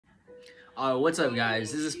What's up,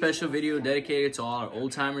 guys? This is a special video dedicated to all our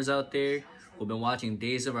old timers out there who've been watching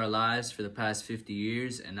Days of Our Lives for the past 50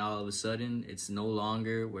 years, and now all of a sudden it's no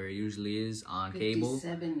longer where it usually is on cable.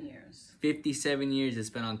 57 years. 57 years it's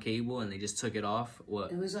been on cable, and they just took it off.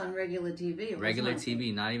 What? It was on regular TV. Regular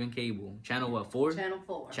TV, not even cable. Channel what? 4? Channel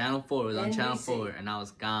 4. Channel 4. It was on NBC. Channel 4, and now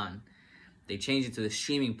it's gone. They changed it to the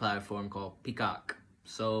streaming platform called Peacock.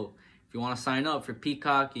 So if you want to sign up for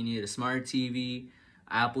Peacock, you need a smart TV,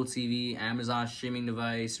 Apple TV, Amazon streaming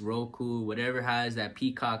device, Roku, whatever has that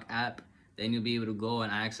Peacock app. Then you'll be able to go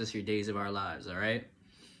and access your Days of Our Lives, all right?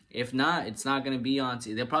 If not, it's not going to be on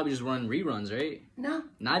TV. They'll probably just run reruns, right? No.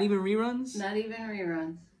 Not even reruns? Not even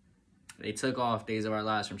reruns. They took off Days of Our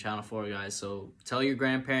Lives from Channel 4, guys. So tell your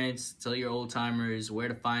grandparents, tell your old-timers where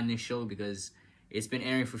to find this show, because it's been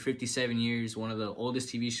airing for 57 years. One of the oldest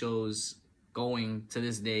TV shows going to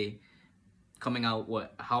this day. Coming out,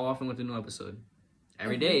 what? How often with a new episode?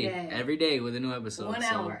 Every day. Every day with a new episode. 1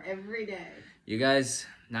 hour every day. You guys,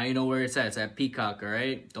 now you know where it's at. It's at Peacock, all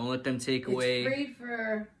right? Don't let them take away. It's free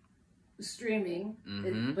for streaming,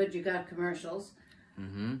 but you got commercials.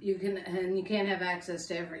 You can't have access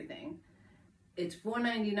to everything. It's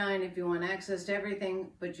 $4.99 if you want access to everything,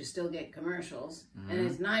 but you still get commercials. And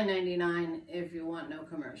it's $9.99 if you want no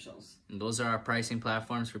commercials. And those are our pricing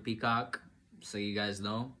platforms for Peacock, so you guys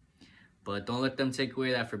know. But don't let them take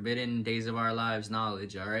away that forbidden Days of Our Lives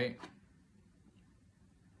knowledge, all right?